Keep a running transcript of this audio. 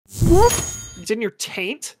It's in your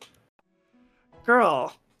taint?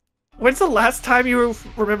 Girl, when's the last time you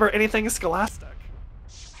remember anything scholastic?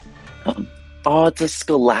 Oh, it's a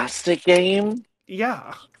Scholastic game?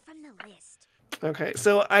 Yeah. Okay,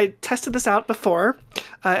 so I tested this out before,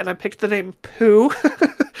 and I picked the name Pooh.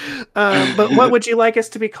 But what would you like us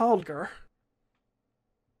to be called, girl?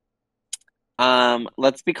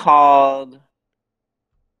 Let's be called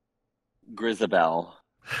Grisabelle.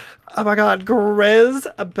 Oh my god, Grizz,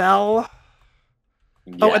 Belle. Oh,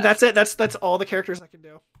 and Yes. that's it. That's all the characters I can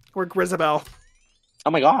do. We're Grisabelle.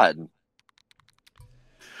 Oh my God.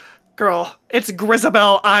 Girl, it's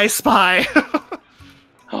Grisabelle I Spy.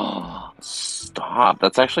 Oh, stop.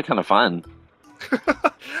 That's actually kind of fun.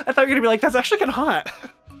 I thought you were gonna be like, that's actually kind of hot.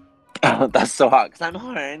 That's so hot because I'm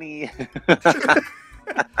horny.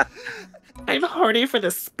 I'm horny for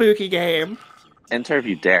this spooky game. Enter if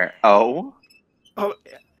you dare. Oh, Oh,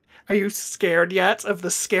 are you scared yet of the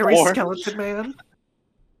scary Orange. skeleton man?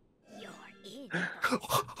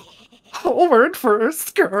 Word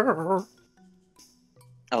first, girl.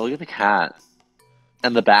 Oh, look at the cat.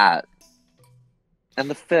 And the bat. And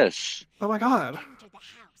the fish. Oh my god.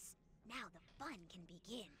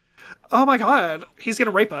 Oh my god. He's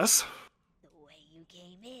gonna rape us.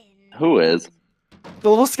 Who is? The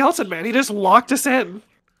little skeleton man. He just locked us in.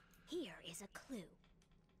 Here is a clue.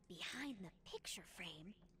 Behind the picture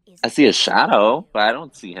frame is I see a shadow, but I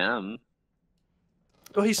don't see him.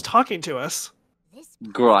 Oh, he's talking to us.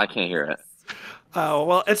 Girl, I can't hear it. Oh,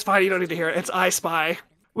 well, it's fine. You don't need to hear it. It's I Spy.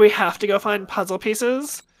 We have to go find puzzle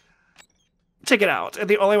pieces to get out. And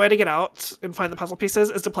the only way to get out and find the puzzle pieces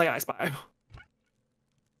is to play I Spy.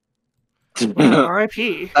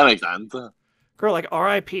 R.I.P. That makes sense. Girl, like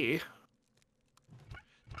R.I.P.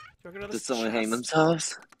 Did someone hang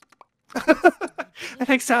themselves? I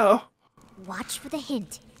think so. Watch for the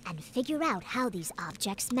hint and figure out how these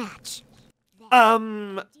objects match.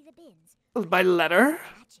 My letter?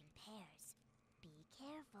 Matching pairs. Be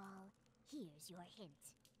careful. Here's your hint.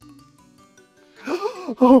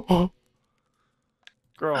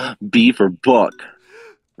 Girl. B for book.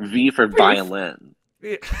 V for violin.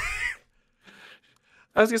 Yeah.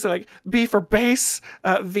 I was gonna say like B for bass,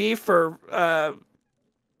 V for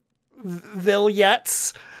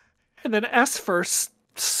Villettes, and then S for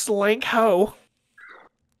slank hoe.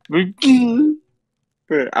 I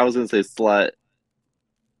was gonna say slut.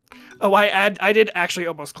 Oh, I did actually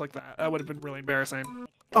almost click that. That would have been really embarrassing.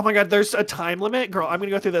 Oh my god, there's a time limit? Girl, I'm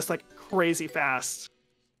gonna go through this like crazy fast.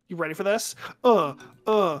 You ready for this? I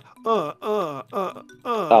was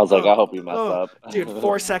like, I hope you mess up. Dude,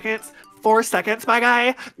 4 seconds. 4 seconds, my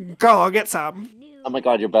guy. Go get some. Oh my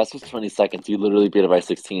god, your best was 20 seconds. You literally beat it by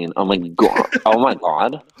 16. Oh my god. Oh my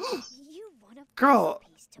god. Girl,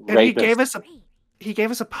 and he gave us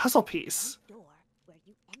a puzzle piece.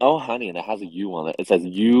 Oh honey, and it has a U on it. It says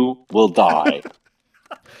you will die.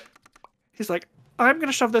 He's like, I'm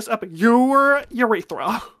gonna shove this up your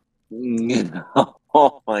urethra.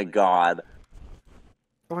 Oh my god.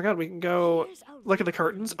 Oh my god, we can go look at the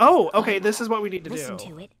curtains. Oh, okay, this is what we need to do.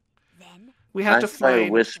 We have to find a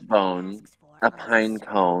wishbone, a pine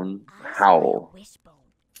cone, howl,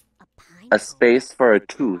 a space for a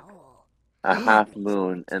tooth, a half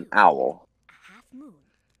moon, an owl.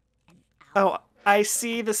 Oh, I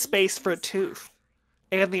see the space for a tooth.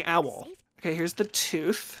 And the owl. Okay, here's the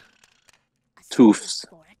tooth. Toofs.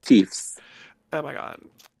 Teeths. Oh my god.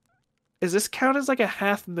 Does this count as like a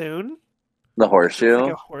half moon? The horseshoe?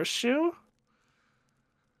 Like a horseshoe?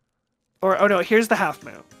 Or, oh no, here's the half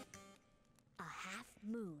moon.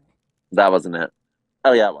 That wasn't it.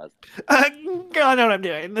 Oh yeah, it was. I know what I'm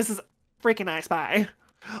doing. This is freaking I Spy.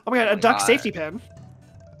 Oh my god, a duck safety pin.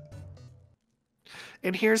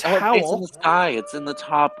 And here's Howl. It's in the sky. It's in the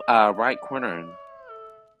top right corner.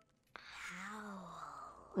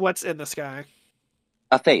 What's in the sky?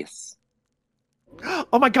 A face.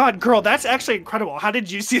 Oh my god, girl, that's actually incredible. How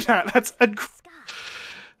did you see that?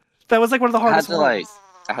 That was like one of the hardest ones.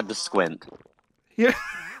 I had to squint. Yeah.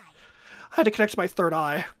 I had to connect my third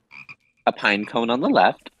eye. A pine cone on the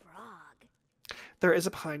left. There is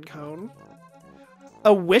a pine cone.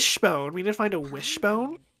 A wishbone. We need to find a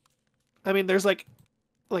wishbone. I mean, there's like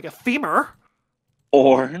a femur.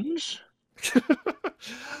 Orange.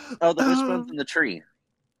 Oh, the wishbone's in the tree.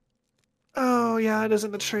 Oh yeah, it is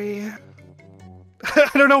in the tree. I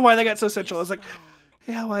don't know why they got so central. I was like,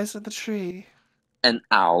 yeah, why is it in the tree? An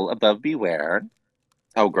owl above beware.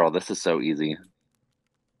 Oh girl, this is so easy.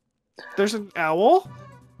 There's an owl?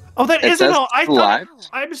 Oh, that is an owl. I thought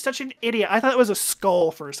I'm such an idiot. I thought it was a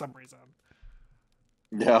skull for some reason.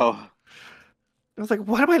 No. I was like,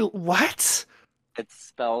 what? It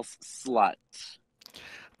spells slut.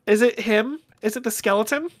 Is it him? Is it the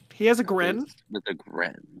skeleton? He has a grin. With a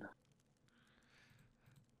grin.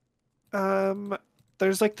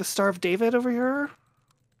 There's like the Star of David over here.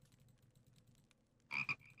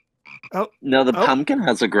 Oh, No, the pumpkin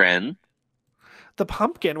has a grin. the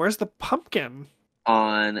pumpkin. Where's the pumpkin?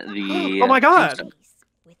 On the. Oh my god!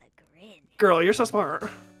 With a grin. Girl, you're so smart.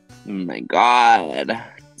 Oh my god.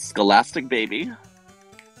 Scholastic baby.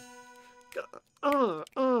 That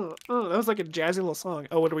was like a jazzy little song.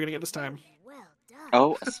 Oh, what are we gonna get this time? Well done.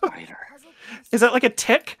 Oh, a spider. Is that like a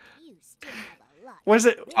tick? You still have a lot. What is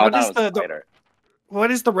it? Oh, What that is was the a spider.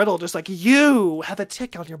 what is the riddle? Just like you have a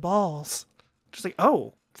tick on your balls. Just like,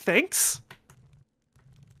 oh, thanks.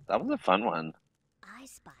 That was a fun one. I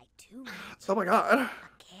spy 2 matches. Oh my god. A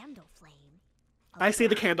candle flame. a I see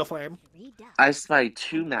the bone, candle flame. 3 ducks, I spy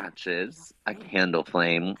 2 matches, a candle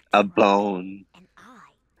flame, a bone, an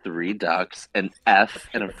eye, 3 ducks, an F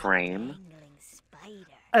in a frame. dangling spider.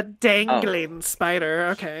 A dangling spider.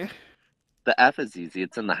 Okay. The F is easy.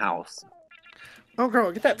 It's in the house. Oh,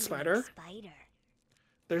 girl, get that Dangling spider. Spider.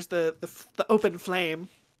 There's the open flame.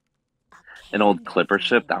 A An old candle clipper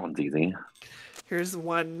ship. That flame. one's easy. Here's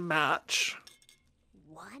one match.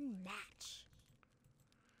 1 match.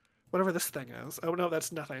 Whatever this thing is. Oh no,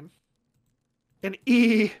 that's nothing. An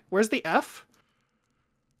E. Where's the F?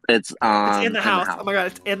 It's It's in the house. Oh my god,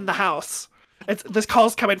 it's in the house. It's this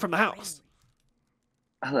call's coming from the house.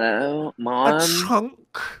 Hello, A Mom. trunk.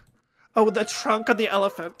 Oh, the trunk of the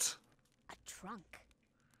elephant. A trunk.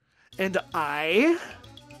 And I.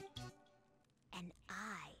 An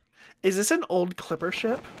eye. Is this an old clipper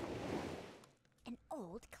ship? An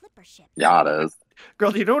old clipper ship. Yeah, it is.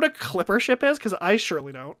 Girl, do you know what a clipper ship is? Because I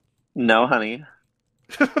surely don't. No, honey.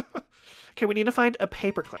 Okay, we need to find a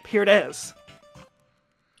paperclip. Here it is.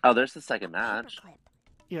 Oh, there's the second A match. paperclip.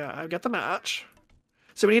 Yeah, I've got the match.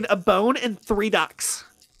 So we need a bone and 3 ducks.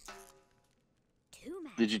 2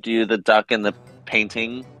 matches. Did you do the duck and the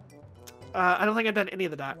painting? I don't think I've done any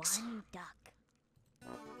of the ducks. 1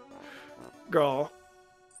 duck. Girl,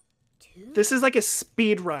 2 this is like a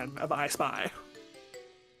speed run of I Spy.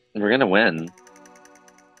 We're gonna win.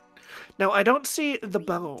 Now, I don't see the 3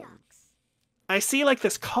 bone. ducks. I see like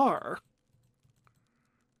this car.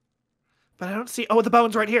 But I don't see. Oh, the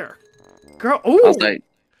bone's right here. Girl, I ooh! was like,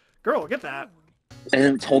 Girl, get that.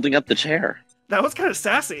 and it's holding up the chair. That was kind of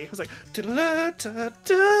sassy. It was like.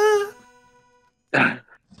 "Da-da-da-da-da."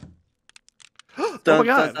 Oh my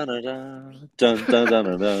god. Dun, dun, dun,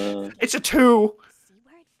 dun, dun. It's a 2. See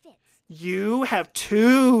where it fits. You have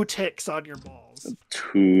 2 ticks on your balls.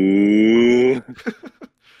 2.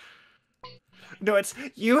 No, it's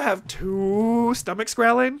you have 2 stomachs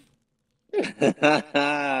growling.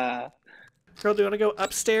 Girl, do you want to go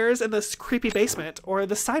upstairs in this creepy basement or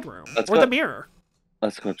the side room Let's or go. the mirror?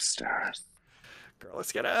 Let's go upstairs. Girl,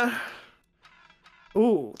 let's get a.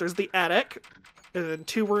 Ooh, there's the attic, and then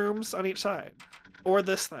 2 rooms on each side, or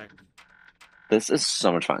this thing. This is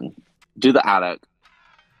so much fun. Do the attic.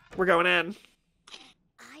 We're going in.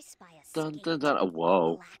 I spy a Dun, skate, dun, dun. Oh,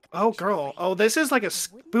 whoa. black Oh, picture girl. frame, Oh, this is like a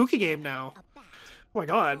wooden spooky chair, game now. a bat, Oh my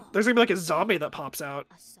god. There's gonna be like a zombie that pops out.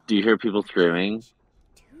 a saw, Do you hear people screaming?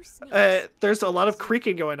 2 snakes, There's a lot of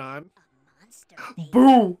creaking going on. a monster face,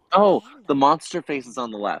 Boo! Oh, the monster face is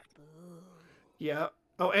on the left. boo, Yeah.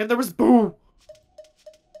 Oh, and there was boo!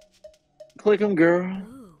 Click him, girl.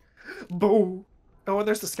 boo, Boo! Oh, and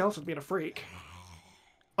there's the skeleton being a freak.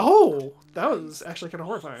 Oh! That was actually kind of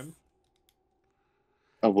horrifying.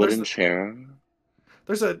 A wooden the- chair.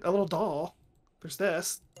 There's a little doll. There's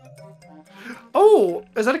this. Oh!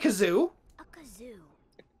 Is that a kazoo? a kazoo,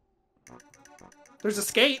 There's a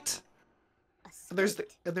skate. a And there's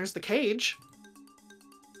skate, the cage.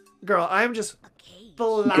 Girl, I'm just a cage,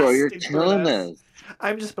 blasting Girl, you're through killing this. this.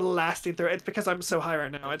 I'm just blasting through it. It's because I'm so high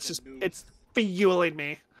right now. It's fueling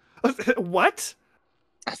me. What?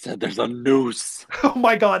 I said there's a noose. Oh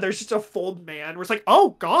my god, there's just a full man. We're just like,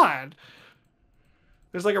 oh god.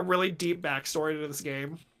 There's like a really deep backstory to this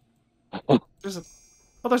game. There's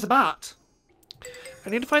a bat. I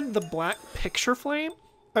need to find the black picture frame.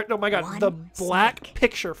 Oh my god, the One black snake.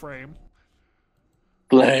 picture frame.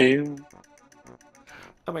 Flame.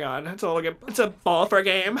 Oh my god, it's all good. It's a ball for a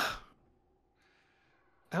game.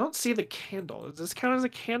 I don't see the candle. Does this count as a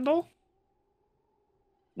candle?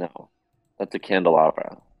 No, that's a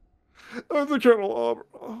candelabra. Oh, the candelabra.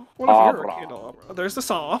 What if you're a Abra. candelabra? There's the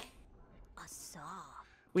saw. a saw,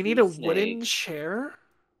 We need a Snake. wooden chair.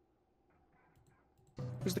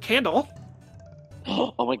 There's the candle.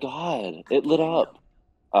 Oh my god, it lit up.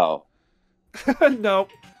 Oh, No.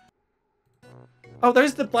 Oh,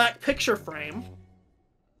 there's the black picture frame.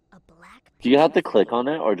 a black do you have to picture click on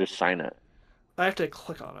it or just shine it? I have to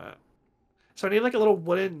click on it. So I need like a little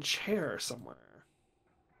wooden chair somewhere.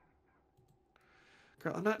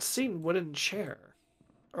 Girl, I'm not seeing wooden chair.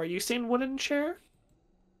 Are you seeing wooden chair?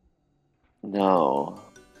 No.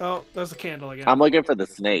 Oh, there's a candle again. I'm looking for the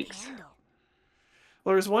snakes.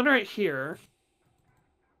 Well, there's one right here.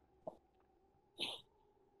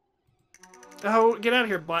 Oh, get out of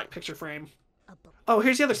here, black picture frame. Oh,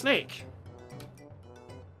 here's the other snake.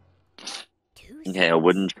 Okay, a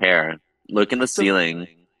wooden chair. Look in the ceiling.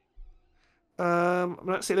 I'm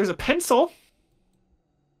not seeing. There's a pencil.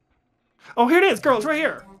 Oh, here it is, girl. It's right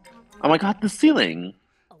here. Oh my god, the ceiling.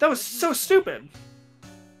 That was so stupid.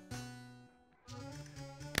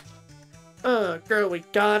 Girl, we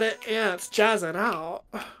got it. Yeah, it's jazzing out.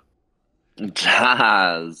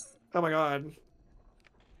 Jazz. Oh my god.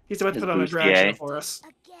 He's about to His put on a drag bustier. show for us.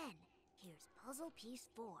 Again, here's puzzle piece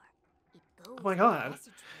 4. It goes Oh my in god. the message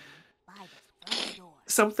room by the front door.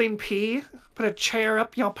 Something P. Put a chair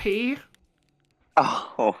up, y'all P.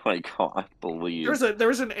 Oh my god, please. There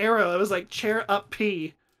was an arrow. It was like chair up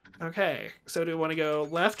P. Okay, so do we want to go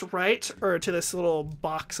left, right, or to this little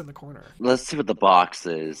box in the corner? Let's see what the box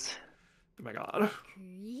is. Oh my god.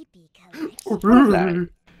 Creepy collection. What is that?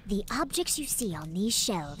 The objects you see on these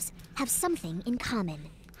shelves have something in common.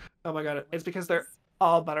 Oh my god, it's because they're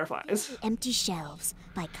all butterflies. Empty shelves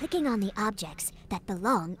by clicking on the objects that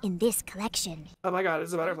belong in this collection. Oh my god,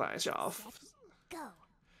 it's a butterfly shelf. Go.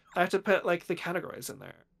 I have to put like the categories in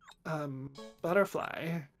there.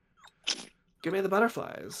 Butterfly. Give me the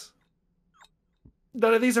butterflies.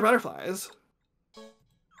 None of these are butterflies.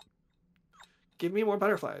 Give me more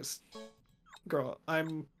butterflies. Girl,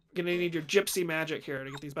 I'm gonna need your gypsy magic here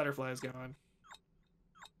to get these butterflies going.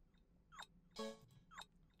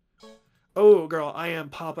 Oh, girl, I am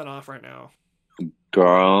popping off right now.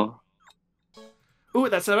 Girl. Ooh,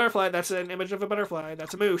 that's a butterfly. That's an image of a butterfly.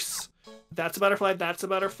 That's a moose. That's a butterfly. That's a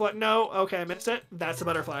butterfly. No, okay, I missed it. That's a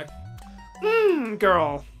butterfly.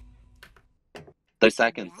 Girl. 30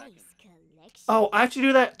 seconds. Nice collection. Oh, I have to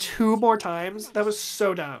do that 2 more times? That was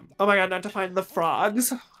so dumb. Oh my god, not to find the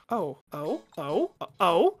frogs. Oh, oh, oh,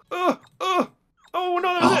 oh, oh, no,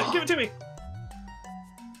 that was it. Give it to me.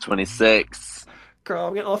 26. Girl,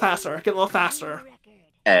 I'm getting a little faster. Getting a little faster.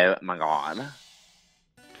 Oh my god.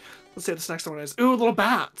 Let's see what this next one is. Ooh, little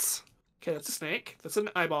bats. Okay, that's a snake. That's an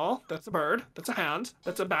eyeball. That's a bird. That's a hand.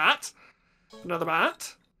 That's a bat. Another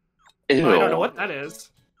bat. Ew. I don't know what that is. Is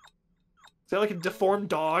that like a deformed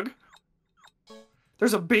dog?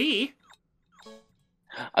 There's a bee.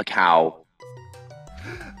 A cow.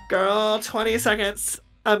 Girl, 20 seconds.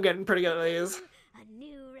 I'm getting pretty good at these. A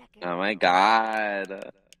new record. Oh my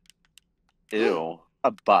god. Ew.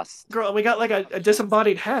 A bust. Girl, we got like a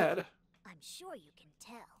disembodied head. I'm sure you can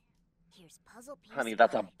tell. Here's puzzle piece Honey,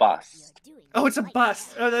 that's a 5. bust. You're doing Oh, it's a quite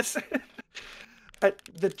bust. well. Oh, that's...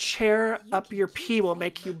 the chair up your pee will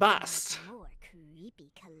make you bust. More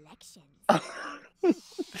creepy collections.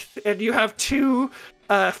 And you have 2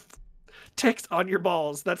 ticks on your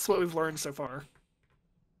balls. That's what we've learned so far.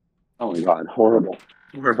 Oh my god, horrible.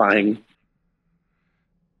 Horrifying.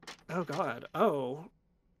 Oh god. Oh.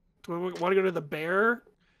 Do we want to go to the bear?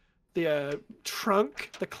 The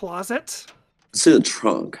trunk? The closet? See the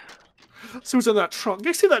trunk. See what's in that trunk?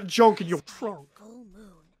 I see that junk in your trunk. Full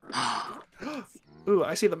moon. Ooh,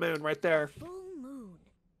 I see the moon right there. Full moon.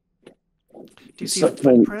 Do you see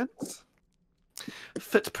Something- footprints?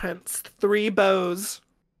 Footprints. 3 bows.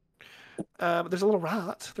 There's a little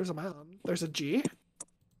rat. There's a man. There's a G.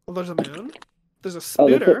 Well, there's a moon. There's a Oh,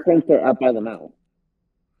 the spooter. footprints are up by the mouth.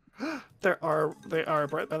 They are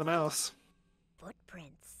right by the mouse.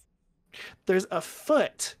 Footprints. There's a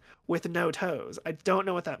foot with no toes. I don't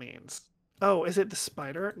know what that means. Oh, is it the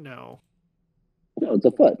spider? No. No, it's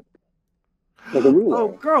a foot. Like a ruler. Oh,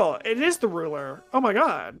 girl, it is the ruler. Oh my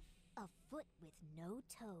god. A foot with no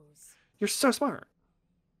toes. You're so smart.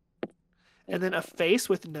 And then a face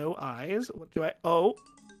with no eyes. What do I... Oh,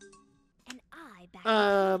 An eye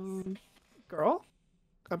back. girl?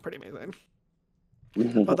 I'm pretty amazing.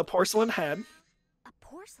 Mhm. Oh, the porcelain head. A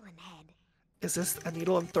porcelain head. Is this a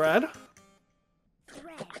needle and thread?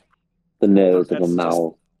 Thread. The nose of a That's just-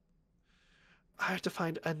 mouse. I have to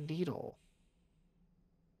find a needle.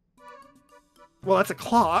 Well, that's a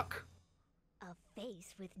clock. A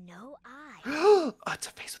face with no eyes. Oh, it's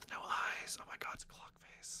a face with no eyes. Oh my god, it's a clock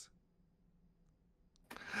face.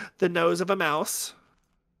 The nose of a mouse.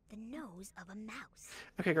 The nose of a mouse.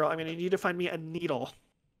 Okay, girl, I'm gonna need you to find me a needle.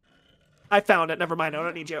 I found it. Never mind. I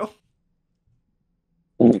don't need you.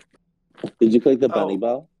 Did you click the bunny Oh.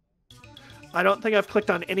 bow? I don't think I've clicked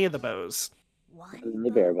on any of the bows. One. And the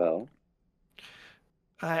bear bow.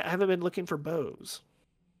 I haven't been looking for bows.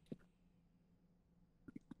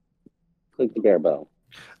 Like the bear bow.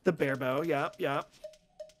 The bear bow, yeah, yeah.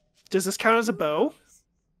 Does this count as a bow?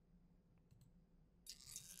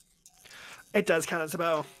 It does count as a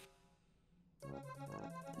bow.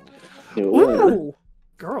 Ooh!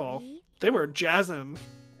 Girl, they were jazzing.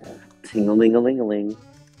 Ting-a-ling-a-ling-a-ling.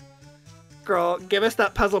 Girl, give us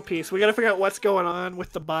that puzzle piece. We gotta figure out what's going on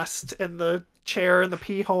with the bust and the chair and the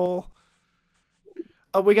pee hole.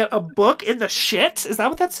 Oh, we got a book in the shit? Is that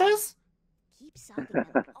what that says?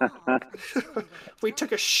 We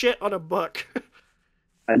took a shit on a book.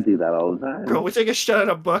 I do that all the time. Girl, we take a shit on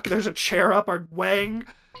a book. There's a chair up our wang.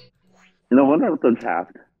 No wonder it's so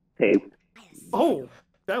tapped. Taped. Oh,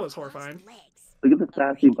 that was horrifying. Look at the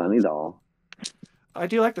sassy bunny doll. I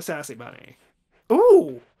do like the sassy bunny.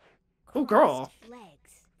 Ooh! Oh, girl.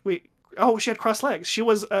 Oh, she had crossed legs. She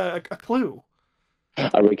was a clue.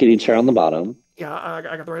 A rickety chair on the bottom. Yeah, I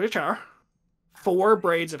got the right chair. 4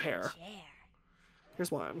 braids of hair. Here's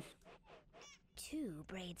 1. 2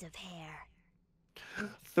 braids of hair.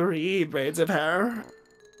 3 braids of hair.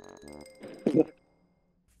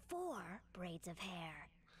 4 braids of hair.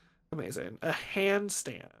 Amazing. A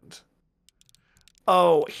handstand.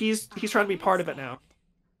 Oh, he's trying to be part of it now.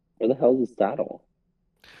 Where the hell is the saddle?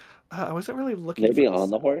 I wasn't really looking. Maybe for on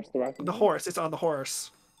the horse. The horse. It's on the horse.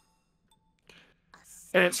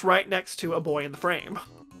 And it's right next to a boy in the frame.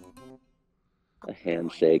 A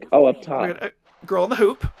handshake. Oh, up top. A girl in the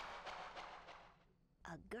hoop.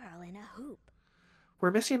 A girl in a hoop.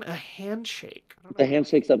 We're missing a handshake. The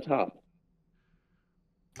handshake's up top.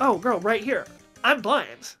 Oh, girl, right here. I'm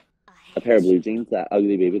blind. A pair of blue jeans. That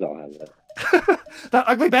ugly baby doll has it. That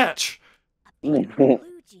ugly bitch. Blue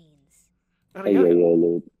jeans.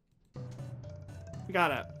 We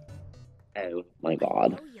got it. Oh my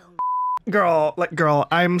god. Girl,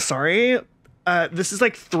 I'm sorry. This is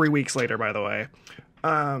like 3 weeks later, by the way.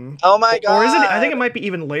 Oh my god. Or is it? I think it might be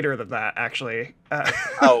even later than that, actually.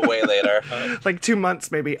 Oh, way later. Like 2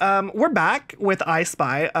 months, maybe. We're back with I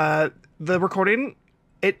Spy. The recording,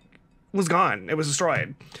 it was gone. It was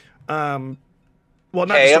destroyed. Well,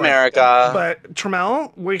 not Hey, destroyed, America. but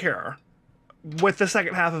Tremel, we're here with the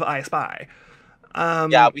second half of I Spy.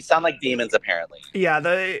 Yeah, we sound like demons, apparently. Yeah,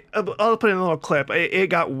 I'll put in a little clip. It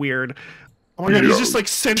got weird. Oh my god, he's just like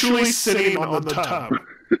centrally sitting on the tub.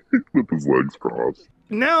 With his legs crossed.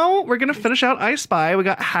 Now we're gonna finish out I Spy. We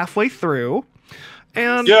got halfway through,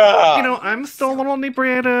 and Yeah. you know I'm still a little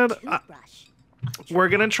inebriated. We're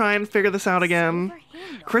gonna try and figure this out again.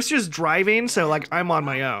 Chris is driving, so like I'm on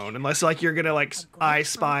my own, unless like you're gonna like I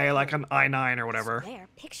Spy like an I9 or whatever.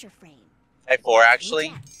 I4,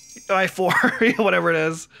 actually. I4, whatever it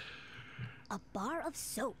is. A bar of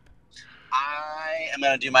soap. I am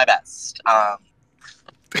gonna do my best.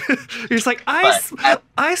 You're just like I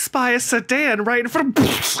Spy a sedan right in front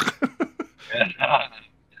of.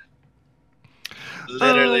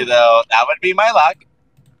 Literally, though, that would be my luck.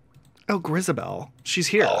 Oh, Grisabelle, she's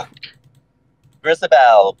here. Oh.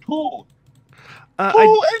 Grisabelle, poo. Poo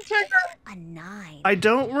and Tigger. A 9. I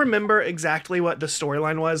don't remember exactly what the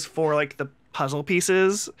storyline was for like the puzzle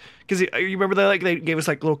pieces, because you remember that like they gave us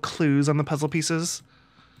like little clues on the puzzle pieces.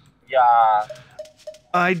 Yeah.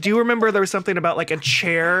 I do remember there was something about like a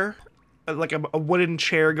chair, like a wooden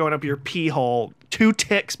chair going up your pee hole, 2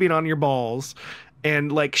 ticks being on your balls,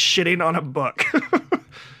 and like shitting on a book.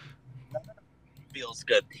 Feels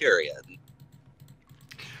good, period.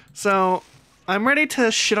 So I'm ready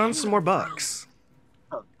to shit on some more books.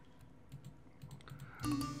 Oh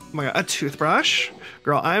my god, a toothbrush?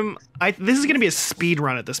 Girl, this is gonna be a speed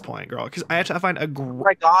run at this point, girl, because I have to find a Oh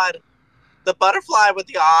my god. The butterfly with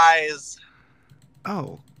the eyes.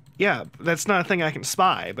 Oh, yeah, that's not a thing I can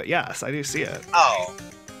spy, but yes, I do see it. Oh.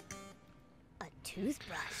 A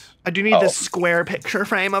toothbrush. I do need this square picture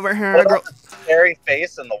frame over here, girl. Scary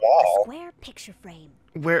face in the wall. Square picture frame.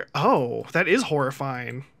 Where? Oh, that is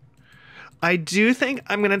horrifying. I do think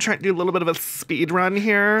I'm gonna try to do a little bit of a speed run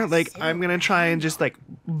here. Like, I'm gonna try and just like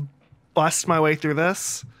bust my way through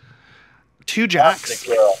this. 2 jacks.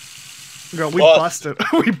 Girl, we busted.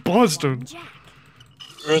 We busted.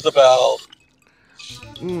 Grisabelle.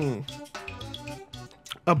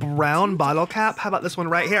 A brown bottle cap. How about this one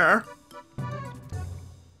right here?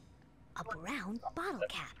 A brown bottle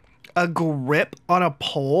cap. A grip on a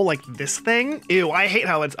pole like this thing. Ew, I hate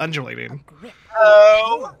how it's undulating.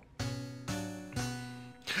 Oh.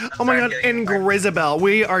 Oh my god, and Grisabelle,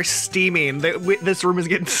 we are steaming. This room is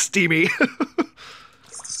getting steamy.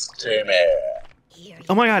 Steamy.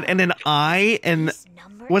 Oh my god, and an eye, and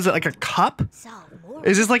was it like a cup?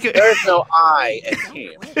 Is this like There's no I in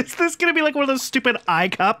here. Is this gonna be like one of those stupid eye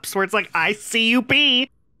cups where it's like I-C-U-P?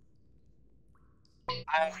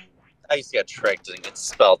 I used to get tricked and get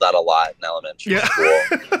spelled out a lot in elementary school.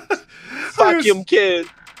 Fuck you, kid.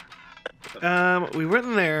 We went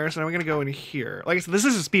in there, so now we're gonna go in here. Like I said, this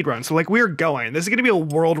is a speed run, so like we're going. This is gonna be a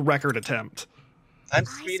world record attempt. I'm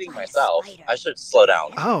speeding myself. I should slow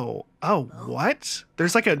down. Oh, what?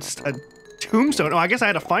 There's like a tombstone. Oh, I guess I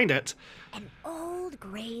had to find it. An old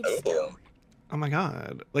gravestone. Oh my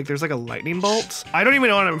god. Like there's like a lightning bolt. I don't even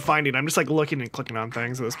know what I'm finding. I'm just like looking and clicking on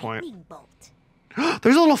things at this point. Lightning bolt.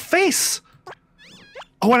 There's a little face.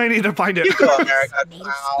 Oh, and I need to find it. You go, America.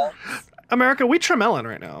 Wow. America, we tremelin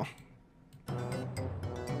right now.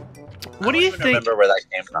 What do you think? I don't remember where that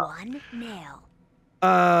came from. One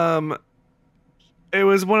nail. It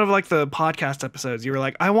was one of like the podcast episodes. You were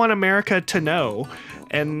like, I want America to know.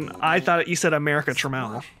 And I thought you said America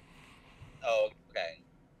Tremel. Oh, okay.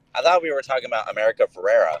 I thought we were talking about America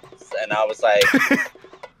Ferrera. And I was like,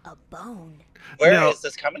 A bone. where is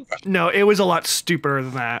this coming from? No, it was a lot stupider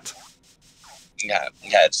than that. Yeah,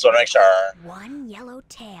 just want to make sure. One yellow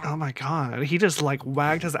tail. Oh my god. He just like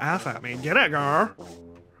wagged his ass at me. Get it, girl.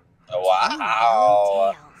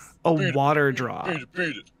 Wow. A water drop.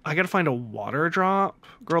 I gotta find a water drop.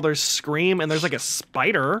 Girl, there's Scream and there's like a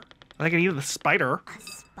spider. I think I need the spider. A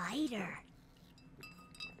spider.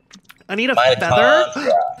 I need a feather.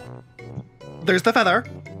 There's the feather.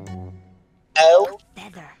 Oh.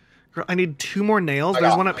 Feather. Girl, I need 2 more nails.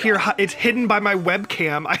 There's one up here. It's hidden by my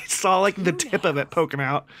webcam. I saw like the tip of it poking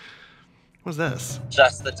out. What's this?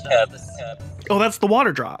 Just the tip. Oh, that's the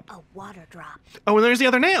water drop. A water drop. Oh, and there's the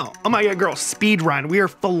other nail. Oh my god, girl, speed run. We are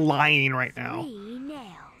flying right now. 3 nails.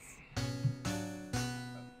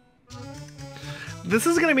 This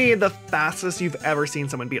is gonna be the fastest you've ever seen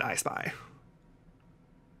someone beat I Spy.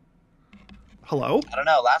 Hello? I don't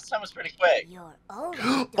know. Last time was pretty quick. You're already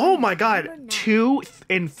Oh done my your god, number 9. 2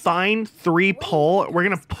 and fine, 3 pull. We're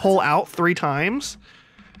gonna pull out 3 times.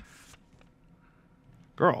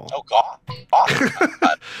 Girl. Oh, God.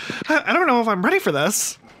 I don't know if I'm ready for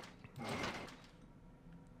this.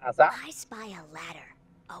 How's that? I spy a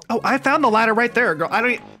ladder. Oh, I found the ladder right there, girl. I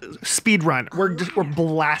don't speed run. We're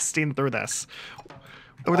blasting through this.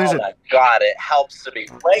 Oh, there's Oh my God, it helps to be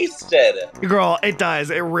wasted. girl. It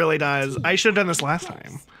does. It really does. I should have done this last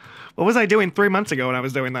time. What was I doing 3 months ago when I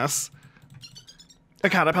was doing this? A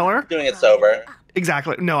caterpillar? Doing it sober.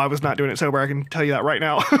 Exactly. No, I was not doing it sober. I can tell you that right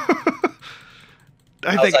now.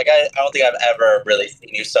 I was like, I don't think I've ever really seen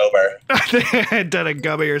you sober. I think I had done a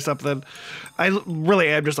gummy or something. I really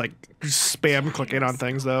am just like spam clicking on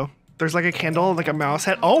things though. There's like a candle, like a mouse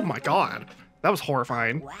head. Oh my god, that was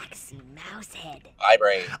horrifying. Waxy mouse head.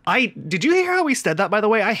 Vibrate. Did you hear how we said that? By the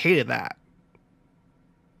way, I hated that.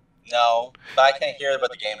 No, but I can't hear what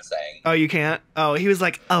the game is saying. Oh, you can't. Oh, he was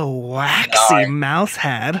like a waxy mouse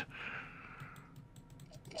head.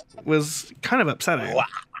 Was kind of upsetting. Wow.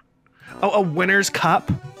 Oh, a winner's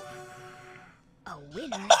cup. A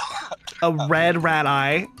winner's cup. A red rat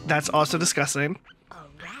eye. That's also disgusting. A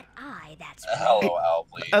rat eye. That's LOL,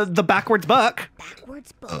 please. The backwards buck.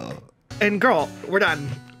 backwards book. And girl, we're done.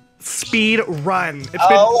 Speed run. It's been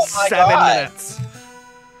Oh my 7 God. minutes.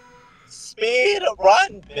 Speed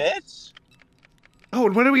run, bitch. Oh,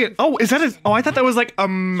 and what did we get? Oh, is that a? Oh, I thought that was like a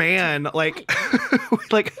man, like,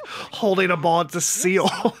 like holding a ball. It's a seal.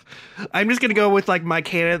 I'm just gonna go with like my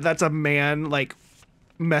canon. That's a man, like,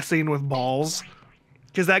 messing with balls,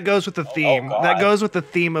 because that goes with the theme. God. That goes with the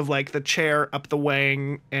theme of like the chair up the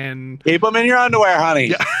wang and Keep them in your underwear, honey.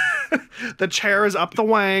 yeah. The chair is up the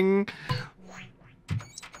wang.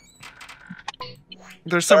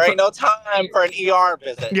 There's some. There ain't no time for an ER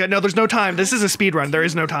visit. Yeah, no, there's no time. This is a speed run. There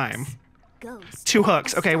is no time. Ghost. 2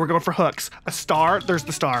 hooks. Okay, we're going for hooks. A star. There's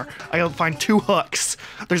the star. I gotta find 2 hooks.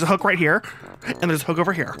 There's a hook right here, and there's a hook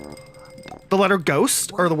over here. The letter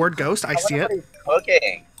ghost, or the word ghost, I see it.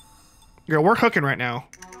 Cooking. Girl, we're hooking right now.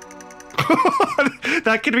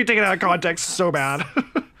 That could be taken out of context so bad.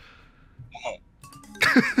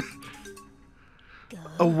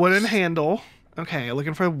 A wooden handle. Okay,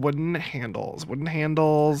 looking for wooden handles. Wooden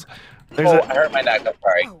handles. There's Oh, I hurt my neck. I'm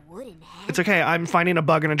sorry. A wooden head. It's okay. I'm finding a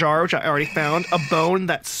bug in a jar, which I already found. A bone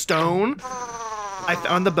that's stone. I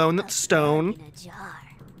found the bone that's stone. In a jar.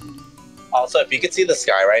 Also, if you could see the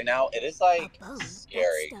sky right now, it is like A bone scary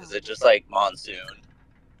that's because stone. it's just like monsoon.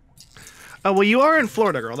 Oh, well, you are in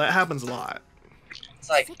Florida, girl. That happens a lot. It's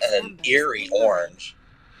like an eerie orange.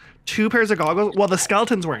 2 pairs of goggles. Well, the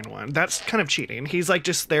skeleton's wearing one. That's kind of cheating. He's like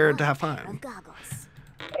just there to have One pair fun. of goggles.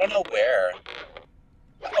 I don't know where.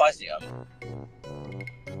 Oh, I see him.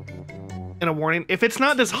 And a warning. If it's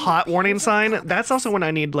not this hot warning sign, that's also when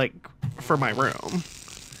I need like for my room.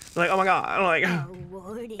 Like, oh my god, like A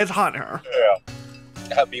warning. it's hot in here.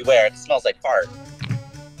 Yeah. Beware, it smells like fart.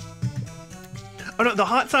 Oh no, the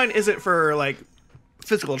hot sign isn't for like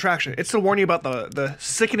physical attraction. It's to warn you about the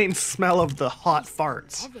sickening smell of the hot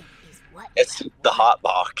farts. It's the hot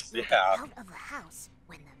box. Yeah. Out of the house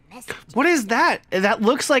when the message What is that? That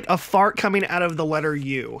looks like a fart coming out of the letter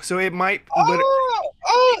U. So it might.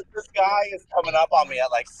 This guy is coming up on me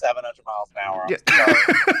at like 700 miles an hour. I'm Yeah.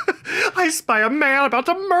 sorry. I spy a man about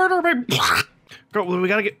to murder me. Girl,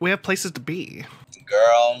 we have places to be.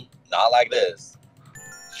 Girl, not like this.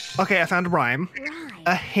 Okay, I found a rhyme. rhyme.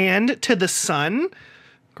 A hand to the sun.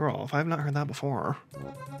 Girl, if I've not heard that before.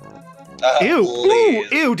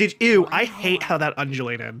 Ew, Please. ew, I hate how that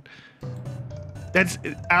undulated. That's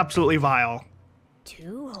absolutely vile.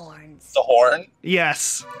 2 horns. The horn.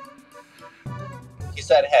 Yes. He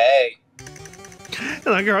said, "Hey."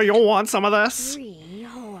 Like, girl, you'll want some of this? 3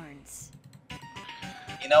 horns.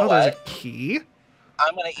 You know Oh, there's a what? key.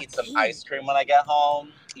 I'm gonna eat some ice cream when I get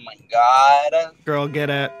home. Oh my god. Girl, get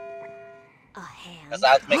it. A hand. Because I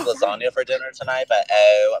have to make lasagna for dinner tonight, but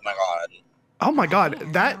oh my god. Oh my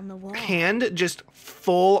god, that on the wall. hand just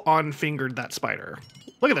full on fingered that spider.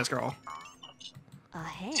 Look at this girl. A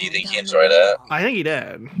hand Do you think he on the enjoyed it? wall. I think he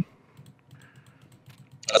did.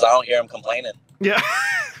 Because I don't hear him complaining. Yeah.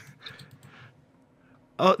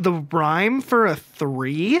 The rhyme for a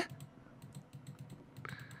 3?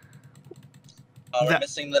 Oh, we're That-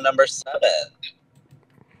 missing the number 7.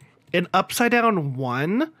 An upside down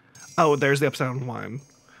 1? Oh, there's the upside down 1.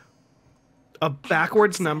 A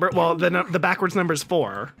backwards number? Well, the backwards number is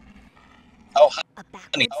 4. Oh, A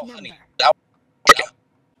honey. backwards Oh, number. honey. That,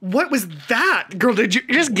 What was that? Girl, did you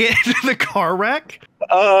just get into the car wreck?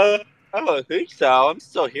 I don't think so. I'm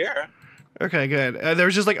still here. Okay, good. There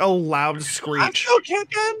was just like a loud I'm screech. still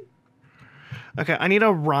kicking. Okay, I need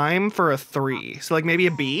a rhyme for a 3. So like maybe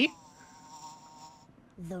a B?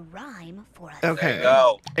 The rhyme for a Okay. There you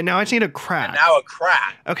go. And now I just need a crack. And now a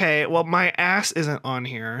crack. Okay, well my ass isn't on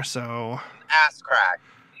here, so Ass crack.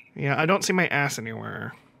 yeah, I don't see my ass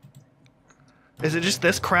anywhere. Is it just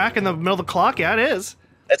this crack in the middle of the clock? Yeah, it is.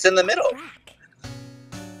 It's in the middle. crack.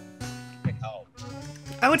 Oh.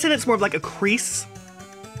 I would say that's more of like a crease.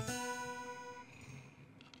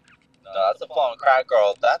 No, that's a fallen crack,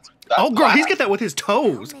 girl. That's Oh, girl, he's black. got that with his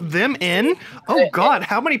toes. Them in? Oh, God,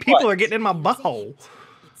 how many people are getting in my butthole?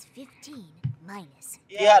 It's 15 minus.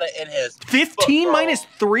 He had it in his 15 girl. minus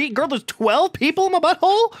 3? Girl, there's 12 people in my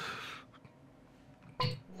butthole?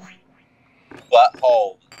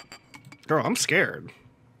 butthole. Girl, I'm scared.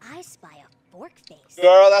 I spy a fork face.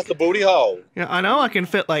 Girl, that's a booty hole. Yeah, I know I can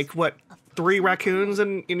fit like, what, 3 raccoons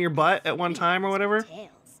in your butt at one time or whatever? Tails.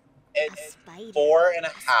 It's A spider.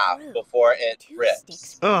 4.5 Screw. before it 2 rips.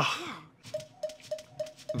 sticks Ugh.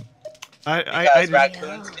 again. Because I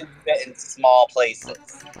raccoons can fit in small places.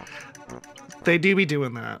 they do be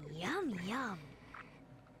doing that. Yum yum.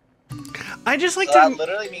 I just like So that to.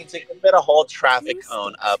 literally means you can fit a whole traffic 2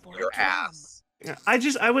 cone sticks up for your a drum. ass.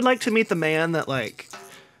 I would like to meet the man that like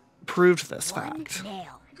proved this 1 fact.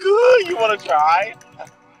 nail. Good, you want to try?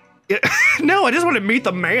 Yeah, no, I just want to meet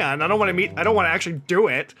the man. I don't want to actually do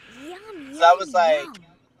it. Yum yum. So I was like- yum.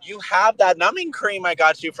 You have that numbing cream I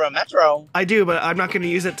got you from Metro. I do, but I'm not going to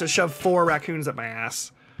use it to shove 4 raccoons up my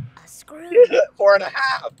ass. A screw.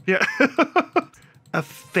 4.5. Yeah. A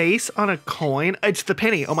face on a coin? It's the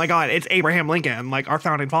penny. Oh my god, it's Abraham Lincoln, like our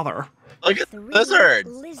founding father. Look at the 3 lizards.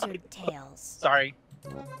 lizard tails. Sorry.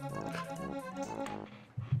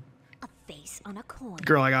 A face on a coin.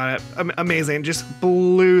 Girl, I got it. Amazing. Just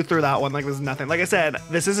blew through that one like it was nothing. Like I said,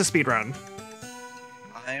 this is a speed run.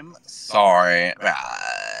 I'm sorry,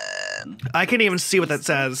 man. I can't even see what that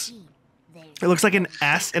says. It looks like an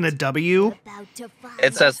S and a W.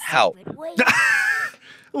 It says help.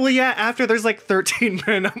 Well, yeah, after there's like 13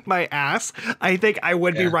 men up my ass, I think I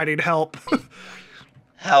would be Yeah. writing help.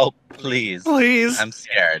 Help, please. Please. I'm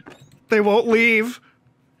scared. They won't leave.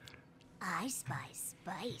 I spy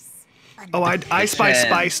spice. Oh, I spy Kitchen.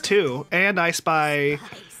 spice too. And I spy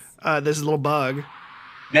Spice. this little bug.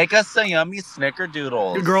 Make us some yummy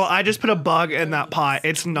snickerdoodles. Girl, I just put a bug in that pot.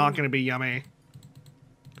 It's not going to be yummy.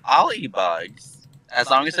 I'll eat bugs. As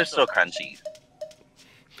long as they're still crunchy.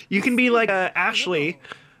 You can be like Ashley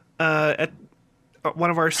at one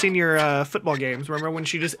of our senior football games. Remember when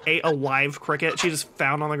she just ate a live cricket she just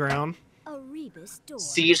found on the ground? A rebus door.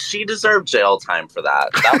 See, she deserved jail time for that.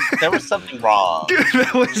 There was something wrong.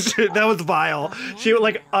 that was vile. She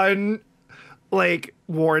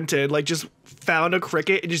warranted, like just found a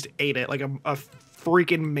cricket and just ate it like a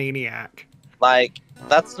freaking maniac. Like,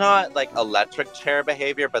 that's not like electric chair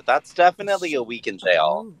behavior, but that's definitely a week in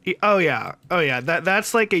jail. Ooh, Oh yeah.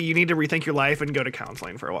 That's like you need to rethink your life and go to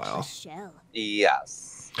counseling for a a while. shell.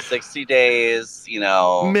 Yes. 60 days, you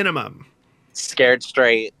know. Minimum. Scared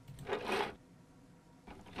straight.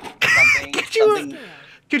 Something,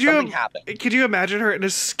 something happened. Could you imagine her in a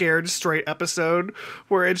Scared Straight episode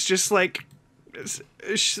where it's just like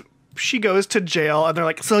she goes to jail and they're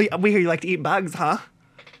like, so we hear you like to eat bugs, huh?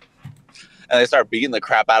 And they start beating the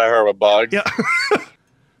crap out of her with bugs. Yeah.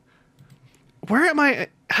 Where am I?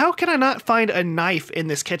 How can I not find a knife in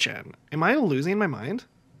this kitchen? Am I losing my mind?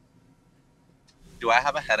 Do I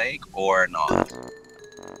have a headache or not?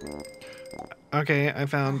 Okay, I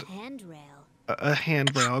found a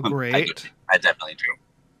handrail. Great. I definitely do.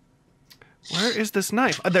 Where is this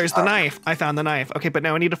knife? Oh, there's the knife. I found the knife. Okay, but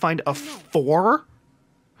now I need to find a 4.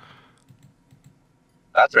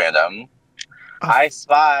 That's random. I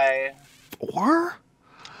spy. 4?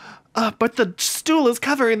 But the stool is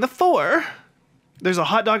covering the 4. There's a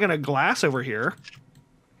hot dog and a glass over here.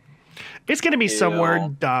 It's gonna be somewhere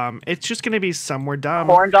dumb. It's just gonna be somewhere dumb.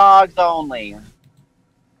 Corn dogs only.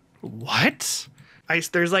 What?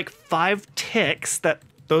 There's like 5 ticks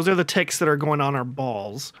those are the ticks that are going on our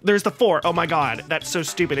balls. There's the 4. Oh my god, that's so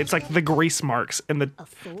stupid. It's like the grease marks in the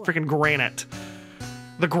freaking granite.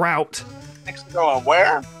 The grout. Ticks going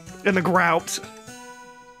where? In the grout.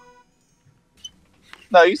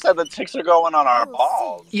 No, you said the ticks are going on our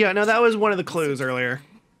balls. Yeah, no, that was one of the clues earlier.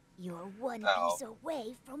 You're one piece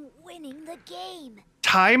away from winning the game.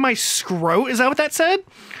 Tie my scrot? Is that what that said?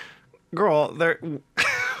 Girl, there.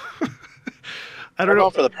 I don't know.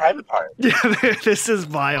 For the private part. Yeah, this is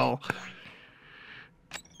vile.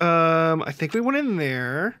 I think we went in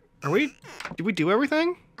there. Did we do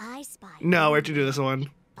everything? I spy. No, we have to do this one.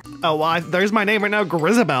 Oh, well, there's my name right now,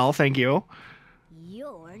 Grisabelle. Thank you.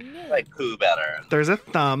 Your name. Like poo better. There's a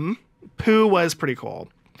thumb. Pooh was pretty cool.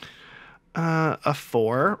 A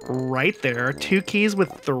 4 right there. 2 keys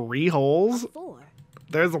with 3 holes. 4.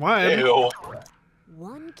 There's one. Ew.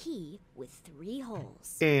 1 key with 3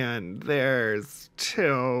 holes. And there's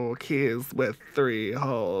 2 keys with 3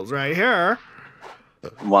 holes right here.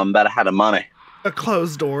 One better had the money. A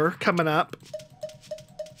closed door coming up.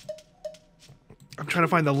 I'm trying to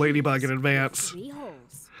find the ladybug in advance. 3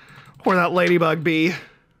 holes. Where that ladybug be?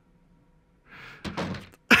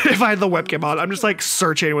 If I had the webcam on, I'm just like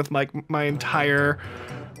searching with my entire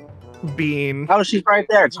being. Oh, she's right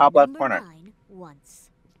there, top left corner.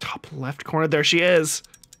 Top left corner. There she is.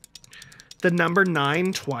 The number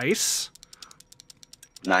 9 twice.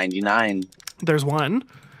 99. There's one.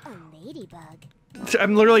 A ladybug.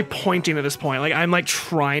 I'm literally pointing at this point. Like I'm like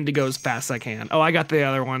trying to go as fast as I can. Oh, I got the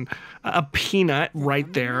other one. A peanut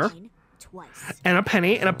right there. And a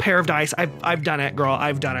penny and a pair of dice. I've done it, girl.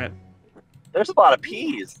 I've done it. There's a lot of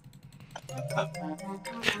peas.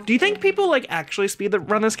 Do you think people like actually speed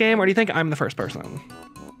run this game, or do you think I'm the first person?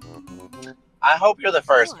 I hope you're the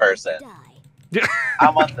first person. I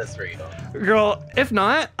want this for you. Girl, if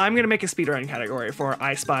not, I'm gonna make a speedrun category for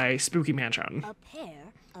I Spy Spooky Mansion. A pair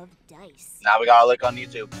of dice. Now we gotta look on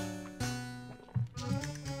YouTube.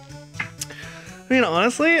 I mean,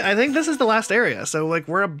 honestly, I think this is the last area, so like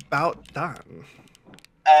we're about done.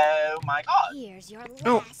 Oh my god. Here's your last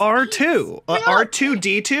Oh, R2.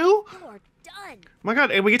 R2D2? You're done. Oh my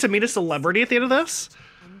god, and we get to meet a celebrity at the end of this?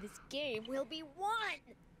 And this game will be won.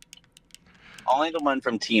 Only the one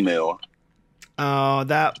from Temu. Oh,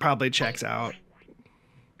 that probably checks out.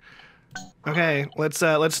 Okay, let's do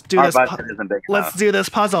Our this. budget isn't big Let's enough. do this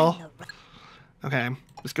puzzle. Okay,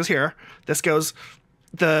 this goes here. This goes.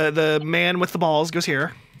 The man with the balls goes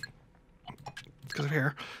here. This goes over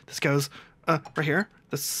here. This goes right here.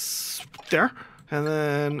 This there, and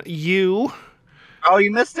then you. Oh,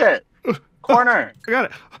 you missed it. Corner. I got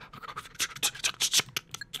it.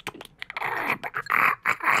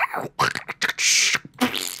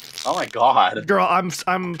 Oh my god. Girl, I'm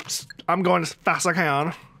going as fast as I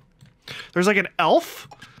can. There's like an elf.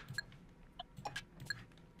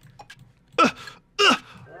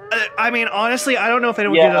 I mean, honestly, I don't know if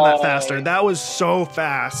anyone could have done that faster. That was so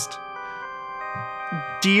fast.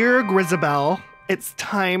 Dear Grisabelle, it's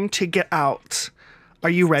time to get out. Are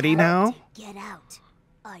you ready now? Get out.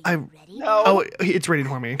 Are you ready? No. Oh, it's ready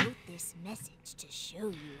for me. Wrote this message to show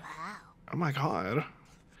you how. Oh my god.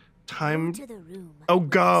 Time. Go to the room. Oh,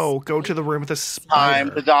 go to the room with the Time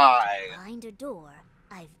spider. to die. Behind a door.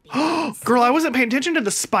 I've been Girl, I wasn't paying attention to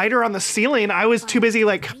the spider on the ceiling. I was too busy,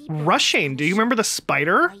 like, rushing. Do you remember the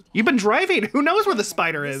spider? You've been driving. Who knows where the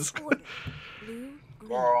spider is? Blue, green,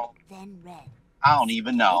 Girl. then red. I don't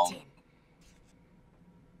even know. Written.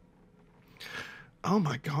 Oh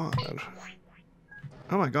my god.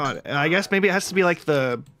 Oh my god. I guess maybe it has to be, like,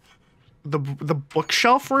 the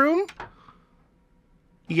bookshelf room?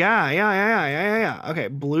 Yeah. Okay,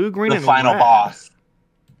 blue, green, The and final red. boss.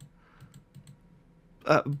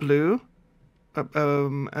 Blue, Okay.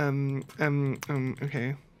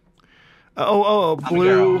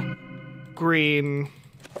 Blue, green,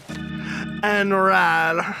 and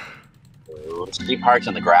red. Ooh, she parked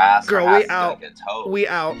in the grass. Girl, Her we ass is gonna out. get towed. We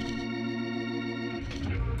out.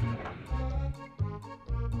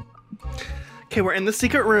 Okay, we're in the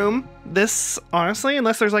secret room. This, honestly,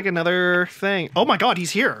 unless there's like another thing. Oh my god,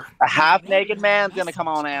 he's here. A half-naked man's gonna come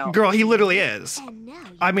on out. Girl, he literally is. And now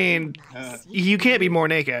you I mean, know my secret. you can't be more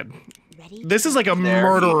naked. Ready This to is like a There he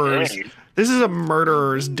murderer's. is. This is a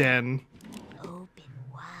murderer's den. open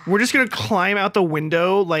wide. We're just gonna climb out the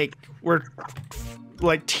window like we're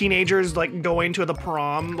like teenagers like going to the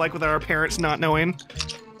prom like with our parents not knowing.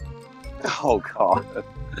 Oh god.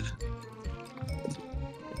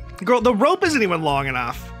 Girl, the rope isn't even long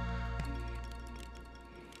enough.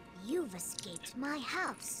 You've escaped my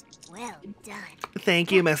house. Well done.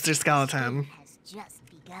 Thank you, Mr. This Skeleton. game has just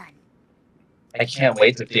begun. I can't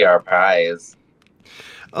wait to see our prize.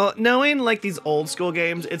 Knowing like these old school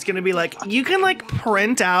games, it's gonna be like you can like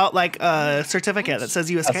print out like a certificate that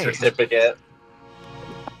says you A escaped. certificate.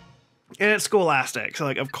 And it's scholastic, so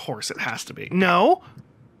like of course it has to be. No?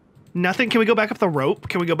 Nothing? Can we go back up the rope?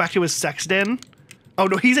 Can we go back to his sex den? Oh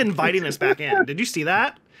no, he's inviting us back in. Did you see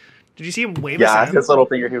that? Did you see him wave Yeah, us in? his little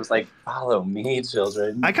finger, he was like, follow me,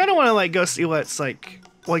 children. I kind of want to like go see what's like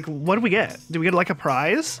what do we get? Do we get like a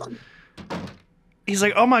prize? He's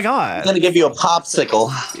like, oh my I'm god. gonna give you a popsicle.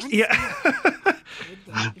 Yeah. Would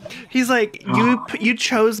there be He's like, you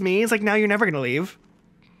chose me. He's like, now you're never gonna leave.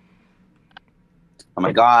 Oh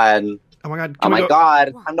my god. Oh my god. Oh Can we my go?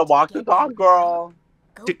 god. Time to walk the dog, girl.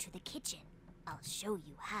 Go Dude. to the kitchen. I'll show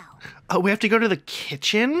you how. Oh, we have to go to the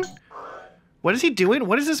kitchen. What is he doing?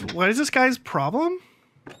 What is this? What is this guy's problem?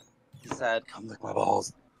 He said, come lick my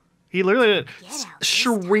balls. He literally did Get out this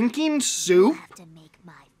shrinking You'll soup. have to make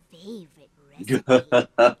my favorite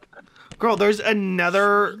recipe. Girl, there's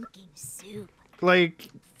another Shrinking soup. like.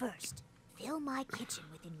 First, fill my kitchen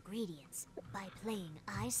with ingredients by playing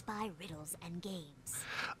I Spy riddles and games.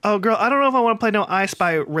 Oh, girl, I don't know if I want to play no I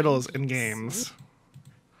Spy riddles and games.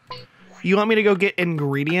 You want me to go get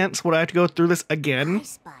ingredients? Would I have to go through this I again?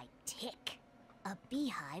 spy tick, a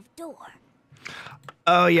beehive door.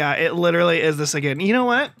 Oh yeah, it literally is this again. You know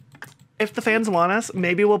what? If the fans want us,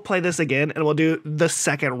 maybe we'll play this again and we'll do the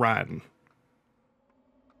second run.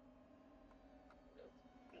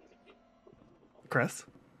 Chris?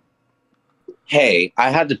 Hey,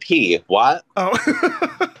 I had to pee. What? Oh.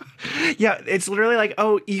 Yeah, it's literally like,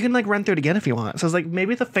 oh, you can like run through it again if you want. So it's like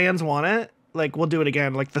maybe if the fans want it, like we'll do it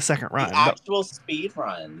again, like the second run. The But- actual speed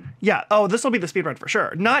run. yeah, oh, this will be the speed run for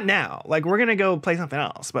sure. Not now. Like we're gonna go play something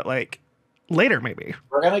else, but like later maybe.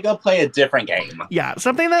 We're gonna go play a different game. Yeah,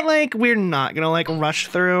 something that like we're not gonna like rush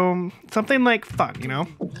through. Something like fun, you know?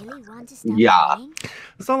 Really want to stop Yeah. playing?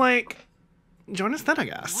 So like join us then, I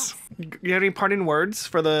guess. You have any parting words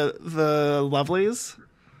for the lovelies?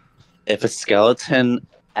 If a skeleton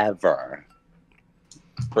ever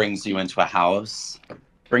brings you into a house,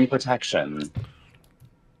 bring protection.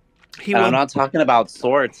 He And will I'm not talking about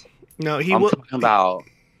swords. No, he I'm will talking about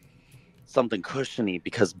something cushiony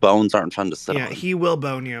because bones aren't fun to sit yeah, on. he will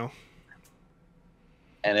bone you.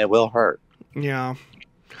 And it will hurt. Yeah.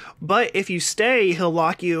 But if you stay, he'll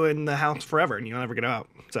lock you in the house forever and you'll never get out.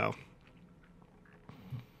 So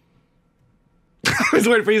I was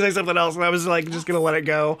waiting for you to say something else and I was like just gonna let it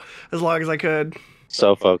go as long as I could.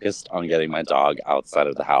 So focused on getting my dog outside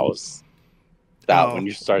of the house that Oh. when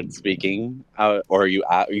you started speaking or you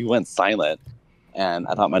went silent, and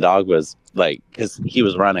I thought my dog was like, because he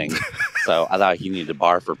was running, so I thought he needed to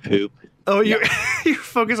barf or poop. Oh, you you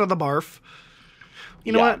focus on the barf.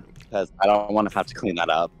 You know Yeah, what? Because I don't want to have to clean that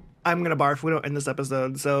up. I'm gonna barf. We don't end this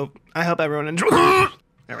episode, so I hope everyone enjoys.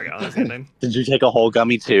 There we go. That's the ending. Did you take a whole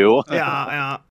gummy too? Yeah, yeah.